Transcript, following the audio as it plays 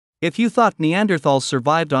If you thought Neanderthals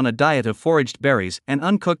survived on a diet of foraged berries and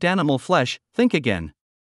uncooked animal flesh, think again.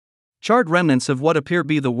 Charred remnants of what appear to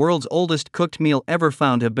be the world's oldest cooked meal ever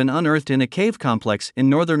found have been unearthed in a cave complex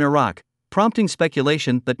in northern Iraq, prompting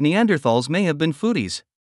speculation that Neanderthals may have been foodies.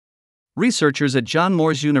 Researchers at John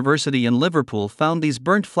Moores University in Liverpool found these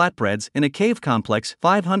burnt flatbreads in a cave complex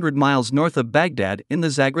 500 miles north of Baghdad in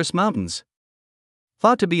the Zagros Mountains.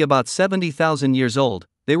 Thought to be about 70,000 years old,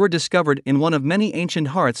 they were discovered in one of many ancient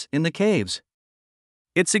hearths in the caves.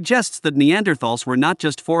 It suggests that Neanderthals were not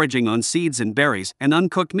just foraging on seeds and berries and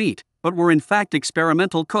uncooked meat, but were in fact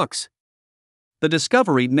experimental cooks. The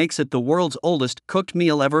discovery makes it the world's oldest cooked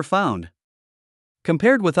meal ever found.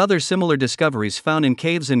 Compared with other similar discoveries found in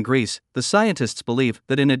caves in Greece, the scientists believe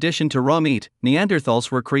that in addition to raw meat,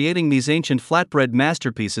 Neanderthals were creating these ancient flatbread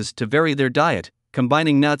masterpieces to vary their diet,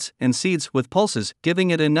 combining nuts and seeds with pulses,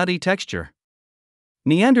 giving it a nutty texture.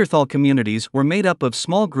 Neanderthal communities were made up of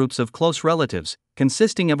small groups of close relatives,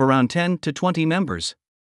 consisting of around 10 to 20 members.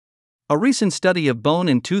 A recent study of bone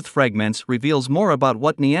and tooth fragments reveals more about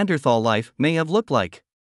what Neanderthal life may have looked like.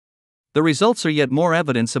 The results are yet more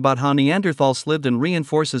evidence about how Neanderthals lived and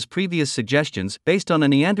reinforces previous suggestions based on a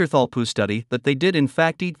Neanderthal poo study that they did in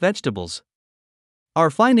fact eat vegetables. Our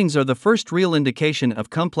findings are the first real indication of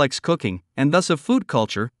complex cooking, and thus of food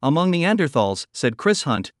culture, among Neanderthals, said Chris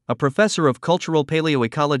Hunt, a professor of cultural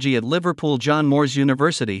paleoecology at Liverpool John Moores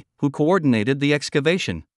University, who coordinated the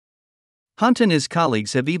excavation. Hunt and his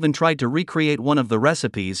colleagues have even tried to recreate one of the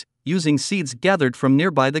recipes, using seeds gathered from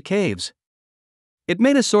nearby the caves. It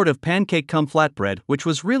made a sort of pancake cum flatbread which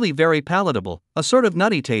was really very palatable, a sort of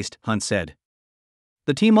nutty taste, Hunt said.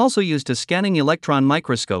 The team also used a scanning electron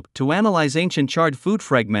microscope to analyze ancient charred food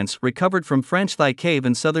fragments recovered from Franchthai Cave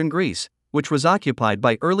in southern Greece, which was occupied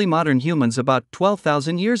by early modern humans about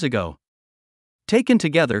 12,000 years ago. Taken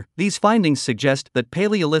together, these findings suggest that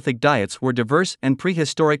Paleolithic diets were diverse and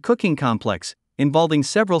prehistoric cooking complex, involving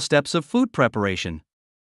several steps of food preparation.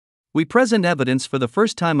 We present evidence for the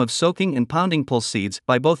first time of soaking and pounding pulse seeds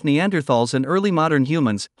by both Neanderthals and early modern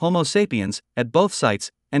humans, Homo sapiens, at both sites,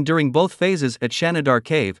 and during both phases at Shanidar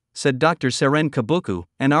Cave, said Dr. Seren Kabuku,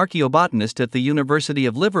 an archaeobotanist at the University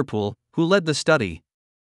of Liverpool, who led the study.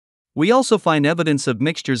 We also find evidence of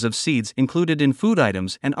mixtures of seeds included in food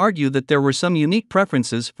items and argue that there were some unique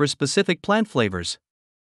preferences for specific plant flavors.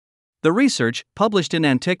 The research, published in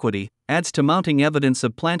Antiquity, adds to mounting evidence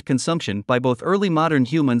of plant consumption by both early modern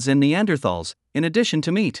humans and Neanderthals, in addition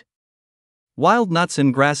to meat. Wild nuts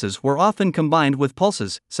and grasses were often combined with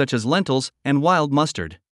pulses, such as lentils and wild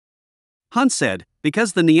mustard. Hunt said,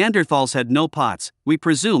 because the Neanderthals had no pots, we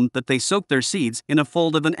presume that they soaked their seeds in a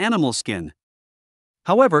fold of an animal skin.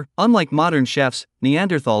 However, unlike modern chefs,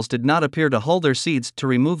 Neanderthals did not appear to hull their seeds to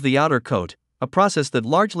remove the outer coat, a process that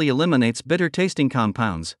largely eliminates bitter-tasting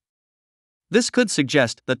compounds. This could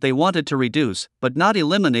suggest that they wanted to reduce, but not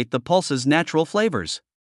eliminate the pulse's natural flavors.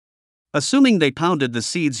 Assuming they pounded the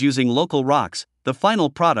seeds using local rocks, the final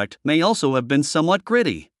product may also have been somewhat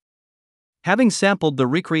gritty. Having sampled the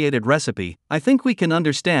recreated recipe, I think we can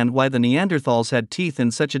understand why the Neanderthals had teeth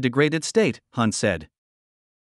in such a degraded state, Hunt said.